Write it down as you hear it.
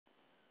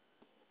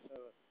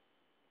Evet.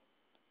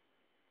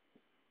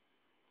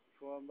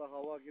 Şu anda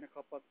hava yine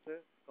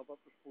kapattı.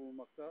 Kapatmış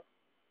bulunmakta.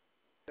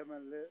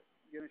 Temelli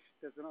yine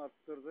şiddetini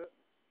arttırdı.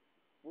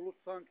 Bulut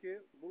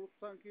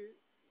sanki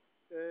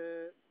e,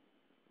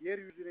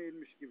 yeryüzüne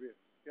inmiş gibi.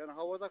 Yani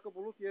havadaki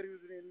bulut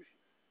yeryüzüne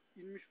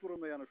inmiş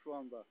durumda yani şu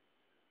anda.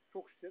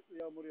 Çok şiddetli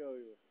yağmur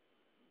yağıyor.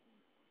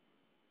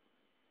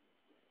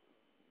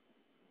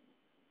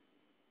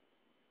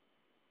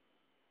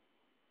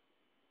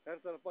 Her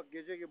taraf bak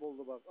gece gibi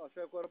oldu bak.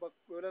 Aşağı yukarı bak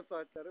öğle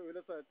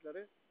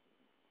saatleri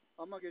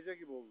ama gece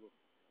gibi oldu.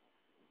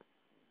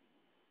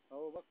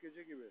 Hava bak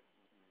gece gibi.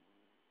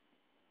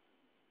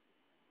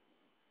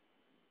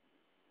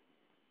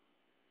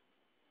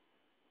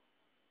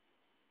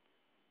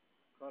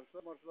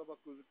 Karşıda marşıda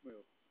bak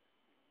gözükmüyor.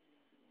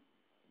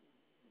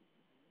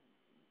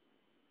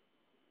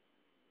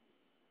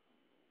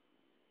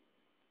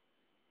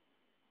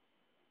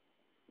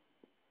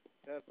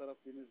 Her taraf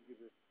deniz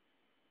gibi.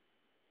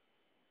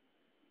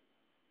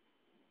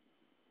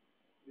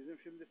 Bizim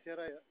şimdi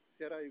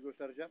serayı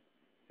göstereceğim.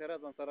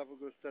 Seradan tarafı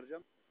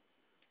göstereceğim.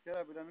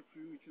 Sera bilenik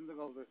suyun içinde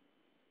kaldı.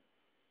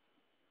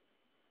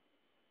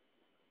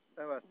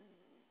 Evet.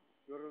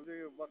 Görüldüğü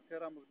gibi bak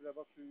seramız bile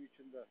bak suyun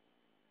içinde.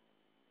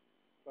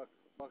 Bak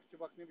bakçı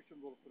bak ne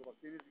biçim dolup bak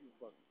deniz gibi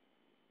bak.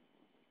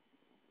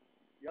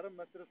 Yarım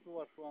metre su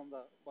var şu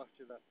anda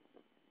bahçede.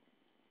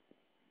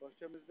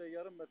 Bahçemizde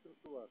yarım metre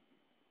su var.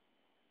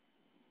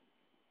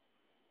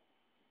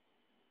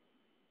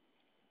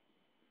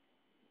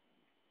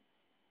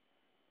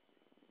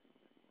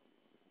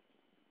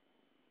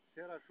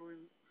 Sera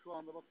şu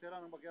anda bak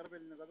seranın bak yarı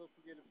beline kadar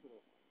su gelip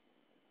duruyor.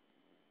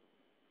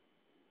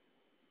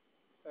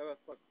 Evet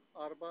bak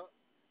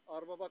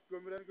araba bak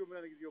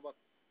gömüleni gidiyor bak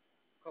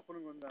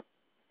kapının önünden.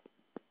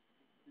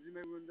 Bizim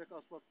evin önündeki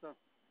asfalttan.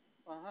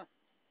 Aha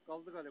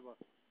kaldı galiba.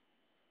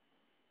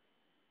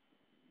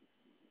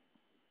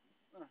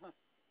 Aha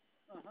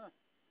aha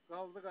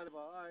kaldı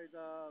galiba.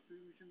 Ayda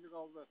suyun içinde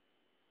kaldı.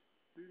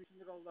 Suyun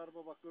içinde kaldı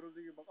araba bak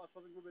görüldüğü gibi bak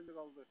asfaltın göbeğinde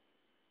kaldı.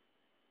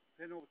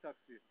 Renault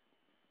taksi.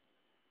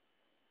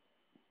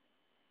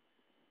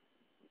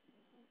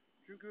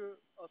 Çünkü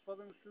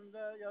asfaltın üstünde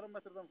yarım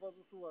metreden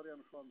fazla su var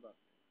yani şu anda.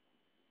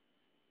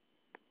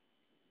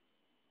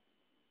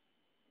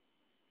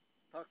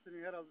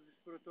 Taksinin herhalde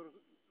distribütörü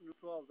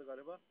su aldı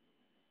galiba.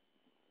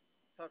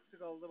 Taksi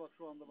kaldı bak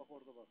şu anda bak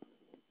orada bak.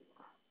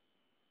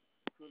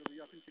 Şöyle bir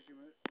yakın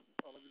çekimi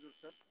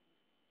alabilirsen.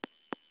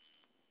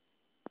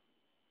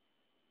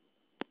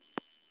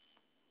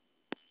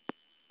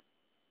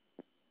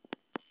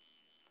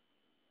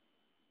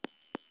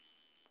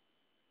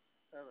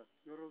 Evet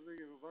görüldüğü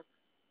gibi bak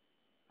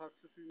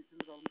taksi suyun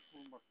içinde kalmış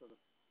bulunmaktadır.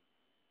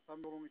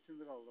 Tam yolun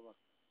içinde kaldı bak.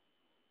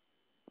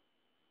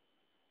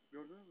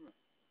 Gördünüz mü?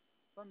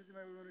 Tam bizim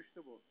evin önü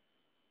işte bu.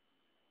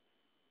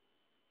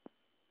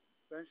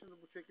 Ben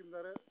şimdi bu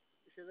çekimleri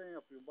şeyden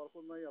yapıyorum,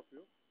 balkondan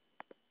yapıyorum.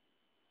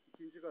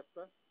 İkinci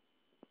katta.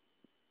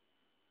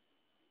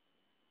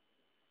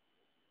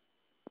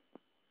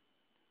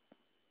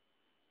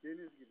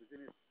 Deniz gibi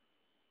deniz.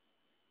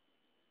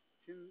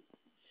 Şimdi,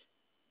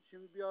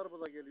 şimdi bir araba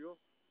da geliyor.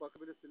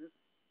 Bakabilirsiniz.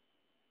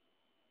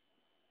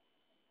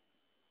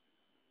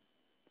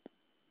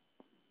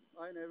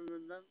 Aynı evin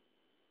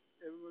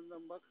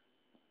önünden bak.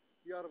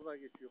 Bir araba daha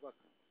geçiyor bak.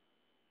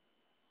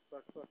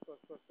 Bak.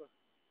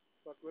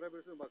 Bak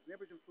görebilirsiniz bak. Ne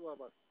biçim su var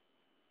bak.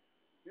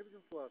 Ne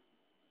biçim su var.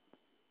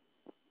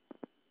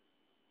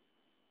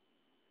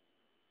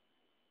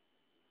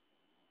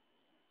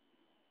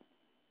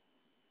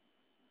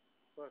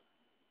 Bak.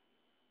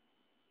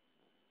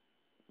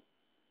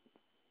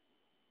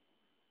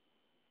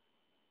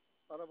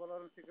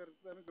 Arabaların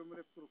tekerleklerini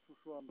gömülüp durur su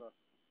şu anda.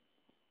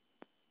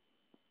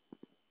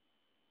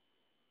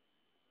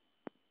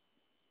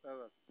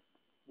 Evet.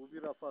 Bu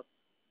bir afat.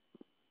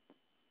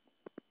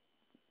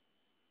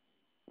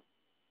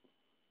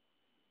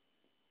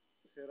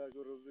 Sera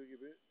görüldüğü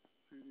gibi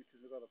suyun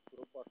içinde kalıp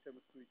durup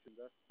bahçemiz su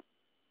içinde.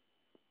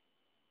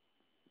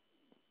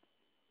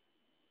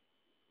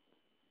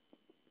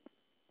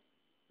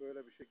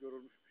 Böyle bir şey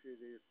görülmüş bir şey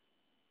değil.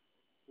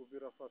 Bu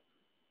bir afat.